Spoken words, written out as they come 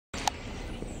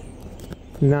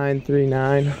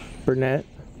P1190002 Burnett.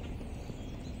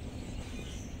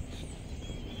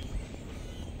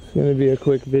 It's going to be a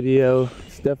quick video.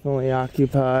 It's definitely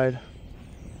occupied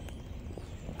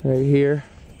right here.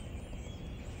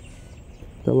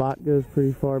 The lot goes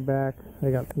pretty far back.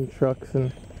 I got some trucks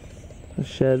and a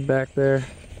shed back there.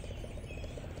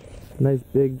 Nice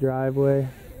big driveway.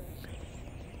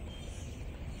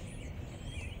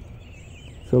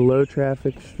 It's a low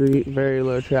traffic street, very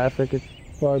low traffic. It's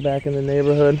far back in the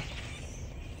neighborhood.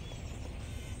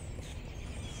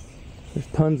 There's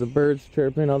tons of birds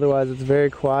chirping, otherwise it's very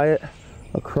quiet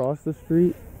across the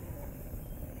street.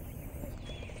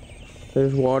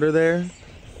 There's water there,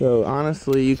 so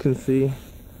honestly you can see,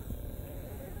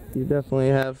 you definitely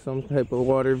have some type of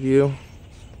water view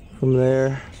from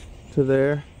there to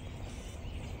there.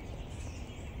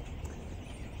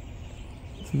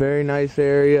 It's a very nice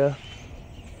area.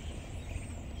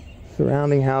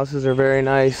 Surrounding houses are very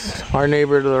nice. Our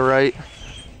neighbor to the right,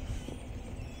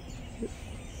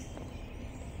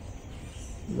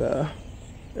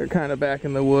 they're kind of back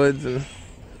in the woods and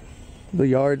the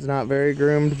yard's not very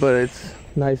groomed, but it's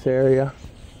a nice area.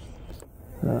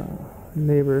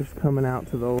 Neighbor's coming out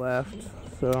to the left,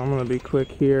 so I'm going to be quick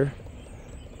here.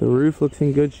 The roof looks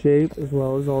in good shape, as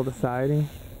well as all the siding.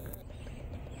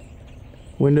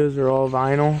 Windows are all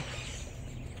vinyl.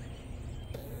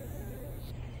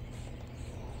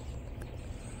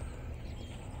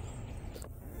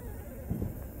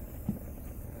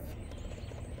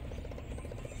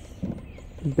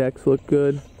 Decks look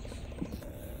good.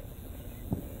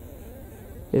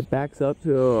 It backs up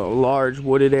to a large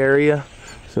wooded area,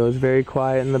 so it's very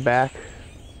quiet in the back.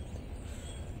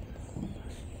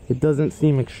 It doesn't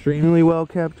seem extremely well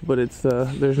kept, but it's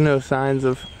there's no signs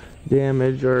of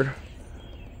damage or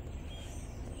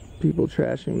people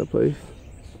trashing the place.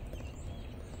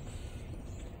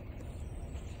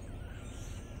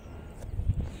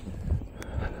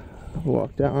 I'll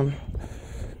walk down,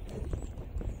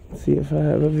 see if I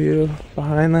have a view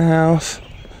behind the house.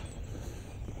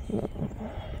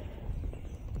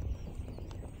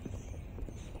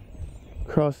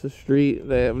 Across the street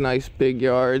they have nice big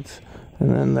yards,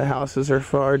 and then the houses are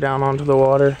far down onto the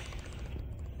water.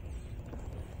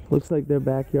 Looks like their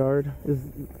backyard is,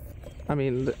 I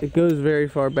mean, it goes very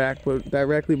far back, but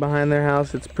directly behind their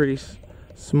house it's pretty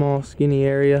small, skinny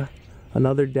area.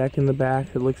 Another deck in the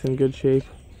back, it looks in good shape.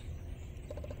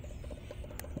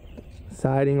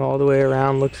 Siding all the way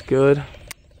around looks good.